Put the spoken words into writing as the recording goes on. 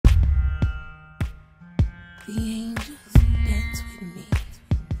The angels dance with me.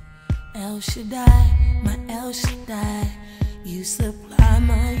 El Shaddai, my El Shaddai, you supply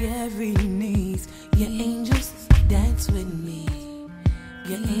my every need. Your angels dance with me.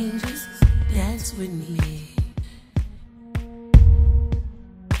 Your angels dance with me.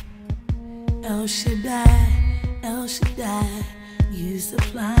 El Shaddai, El Shaddai, you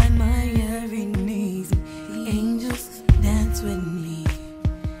supply my every need. The angels dance with me.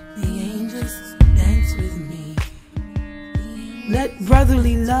 The angels dance with me. Let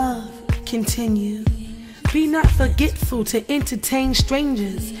brotherly love continue. Be not forgetful to entertain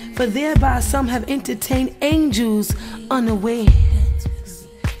strangers, for thereby some have entertained angels unaware.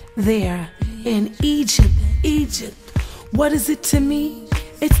 There in Egypt, Egypt, what is it to me?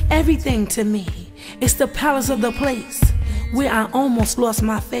 It's everything to me. It's the palace of the place where I almost lost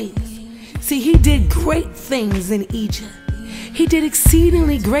my faith. See, he did great things in Egypt. He did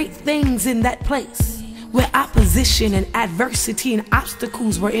exceedingly great things in that place where opposition and adversity and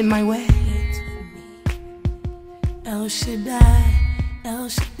obstacles were in my way. El Shaddai, El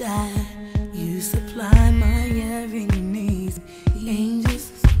Shaddai, you supply my every need. The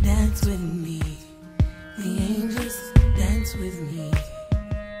angels dance with me. The angels dance with me.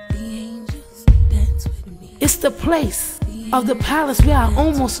 The angels dance with me. It's the place of the palace where I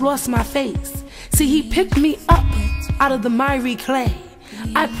almost lost my faith. See, he picked me up out of the miry clay.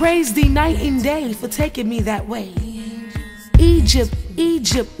 I praise thee night and day for taking me that way. Egypt,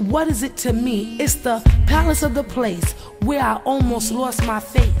 Egypt, what is it to me? It's the palace of the place where I almost lost my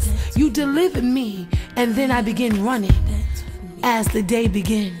faith. You delivered me, and then I begin running as the day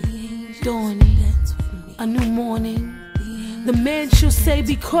began. Dawning, a new morning. The man shall say,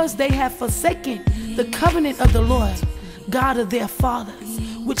 because they have forsaken the covenant of the Lord, God of their fathers,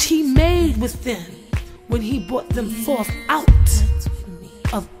 which he made with them when he brought them forth out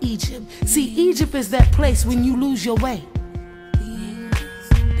of Egypt. See, Egypt is that place when you lose your way.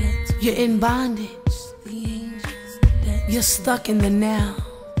 You're in bondage. You're stuck in the now,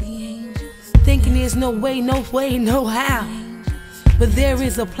 thinking there's no way, no how. But there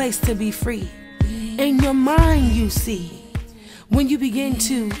is a place to be free. In your mind, you see, when you begin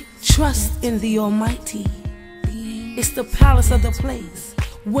to trust in the Almighty. It's the palace of the place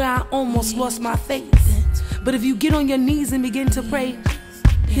where I almost lost my faith. But if you get on your knees and begin to pray,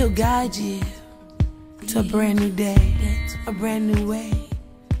 he'll guide you to a brand new day, a brand new way.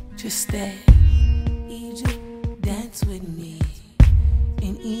 Just stay. Egypt, dance with me.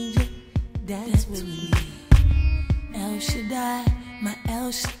 In Egypt, dance with me. El Shaddai, my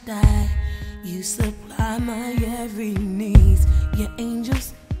El Shaddai, you supply my every need. Your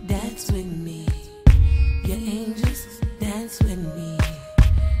angels dance with me. Your angels dance with me.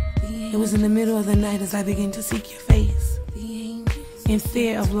 It was in the middle of the night as I began to seek your face, in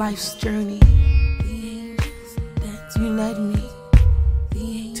fear of life's journey. You led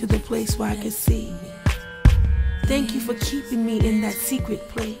me to the place where I could see. Thank you for keeping me in that secret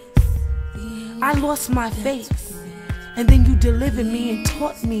place. I lost my faith, and then you delivered me and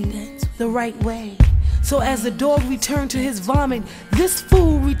taught me the right way. So as the dog returned to his vomit, this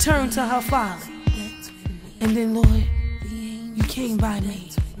fool returned to her father. And then, Lord, you came by me,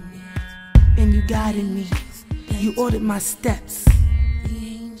 and you guided me. You ordered my steps.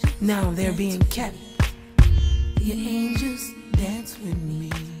 Now they're being kept. Your angels dance with me.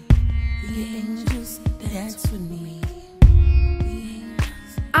 Your angels dance with me.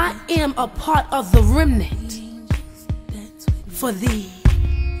 I am a part of the remnant for thee.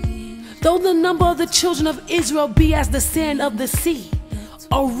 Though the number of the children of Israel be as the sand of the sea,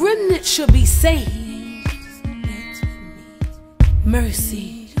 a remnant shall be saved.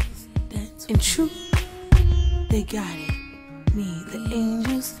 Mercy and truth, they guided me. The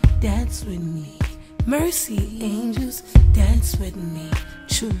angels dance with me. Mercy, angels dance with me.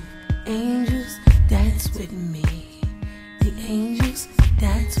 Truth, angels dance with me. The angels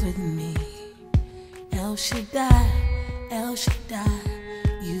dance with me. El Shaddai, El Shaddai,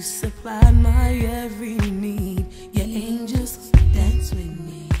 you supply my every need. Your angels dance with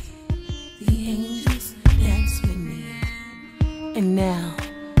me. The angels dance with me. And now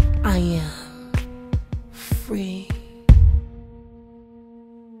I am free.